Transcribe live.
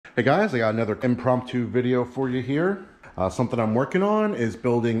Hey guys, I got another impromptu video for you here. Something I'm working on is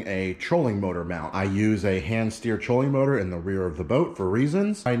building a trolling motor mount. I use a hand steer trolling motor in the rear of the boat for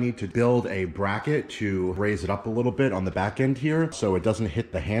reasons. I need to build a bracket to raise it up a little bit on the back end here so it doesn't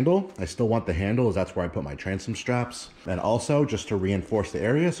hit the handle. I still want the handle as that's where I put my transom straps. And also just to reinforce the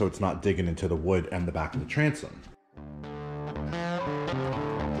area so it's not digging into the wood and the back of the transom.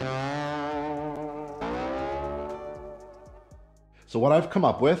 So what I've come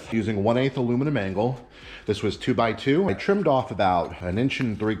up with using 1/8 aluminum angle, this was 2x2. I trimmed off about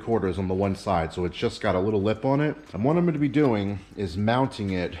 1 3/4 on the one side, so it's just got a little lip on it. And what I'm going to be doing is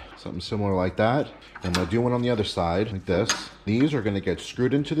mounting it, something similar like that. And I'll do one on the other side, like this. These are going to get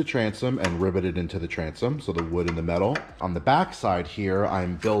screwed into the transom and riveted into the transom, so the wood and the metal. On the back side here,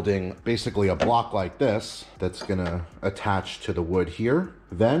 I'm building basically a block like this that's going to attach to the wood here.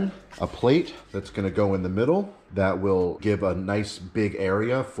 Then a plate that's going to go in the middle that will give a nice big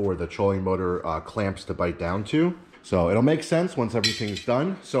area for the trolling motor clamps to bite down to. So it'll make sense once everything's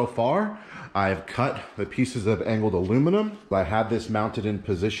done. So far, I've cut the pieces of angled aluminum. I had this mounted in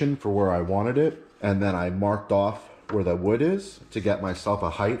position for where I wanted it, and then I marked off where the wood is to get myself a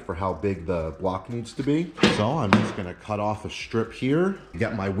height for how big the block needs to be. So I'm just gonna cut off a strip here,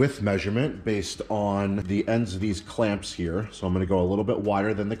 get my width measurement based on the ends of these clamps here. So I'm gonna go a little bit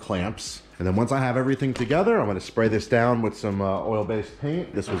wider than the clamps. And then once I have everything together, I'm gonna spray this down with some oil-based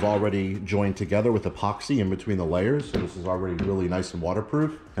paint. This was already joined together with epoxy in between the layers. So this is already really nice and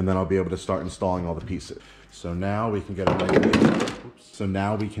waterproof. And then I'll be able to start installing all the pieces. So now we can get an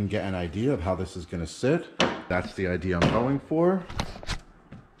idea of how this is gonna sit. That's the idea I'm going for.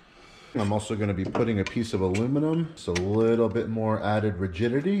 I'm also going to be putting a piece of aluminum, so a little bit more added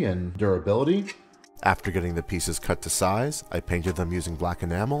rigidity and durability. After getting the pieces cut to size, I painted them using black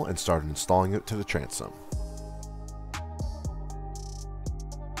enamel and started installing it to the transom.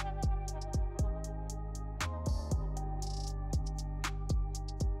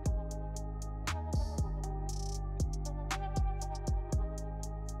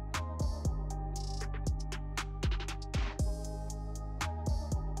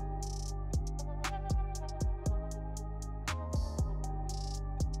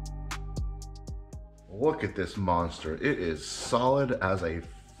 Look at this monster. It is solid as a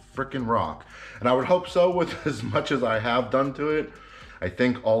freaking rock. And I would hope so with as much as I have done to it. I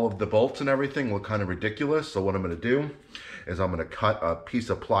think all of the bolts and everything look kind of ridiculous. So what I'm gonna do is I'm gonna cut a piece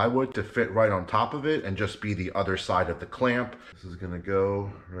of plywood to fit right on top of it and just be the other side of the clamp. This is gonna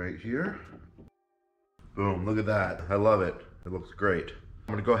go right here. Boom, look at that. I love it. It looks great.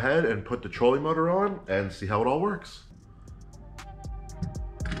 I'm gonna go ahead and put the trolling motor on and see how it all works.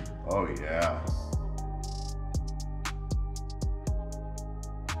 Oh yeah.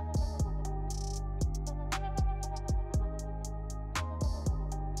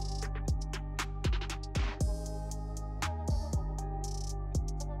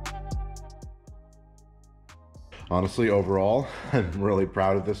 Honestly, overall, I'm really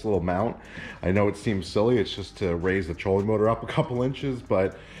proud of this little mount. I know it seems silly, it's just to raise the trolling motor up a couple inches,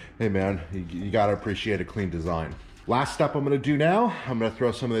 but hey man, you gotta appreciate a clean design. Last step I'm gonna do now, I'm gonna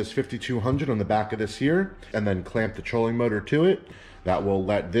throw some of this 5200 on the back of this here, and then clamp the trolling motor to it. That will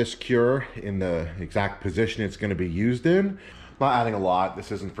let this cure in the exact position it's gonna be used in. I'm not adding a lot,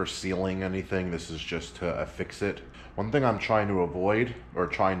 this isn't for sealing anything, this is just to affix it. One thing I'm trying to avoid, or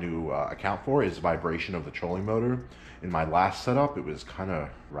trying to account for, is vibration of the trolling motor. In my last setup, it was kind of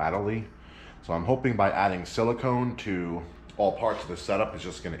rattly. So I'm hoping by adding silicone to all parts of the setup is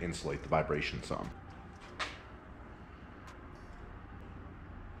just going to insulate the vibration some.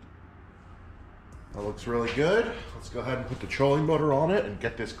 That looks really good. Let's go ahead and put the trolling motor on it and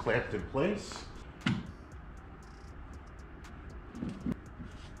get this clamped in place.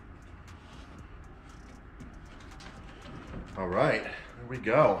 All right, there we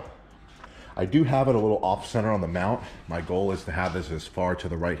go. I do have it a little off center on the mount. My goal is to have this as far to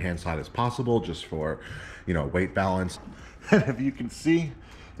the right hand side as possible, just for, you know, weight balance. And if you can see,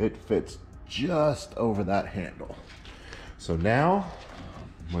 it fits just over that handle. So now,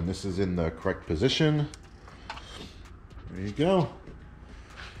 when this is in the correct position, there you go.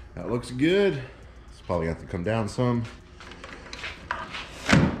 That looks good. It's probably gonna have to come down some.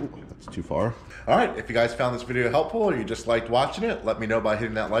 Ooh, that's too far. All right, if you guys found this video helpful or you just liked watching it, let me know by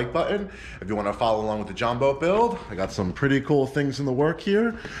hitting that like button. If you want to follow along with the John boat build, I got some pretty cool things in the work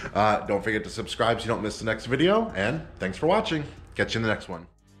here. Don't forget to subscribe so you don't miss the next video, and thanks for watching. Catch you in the next one.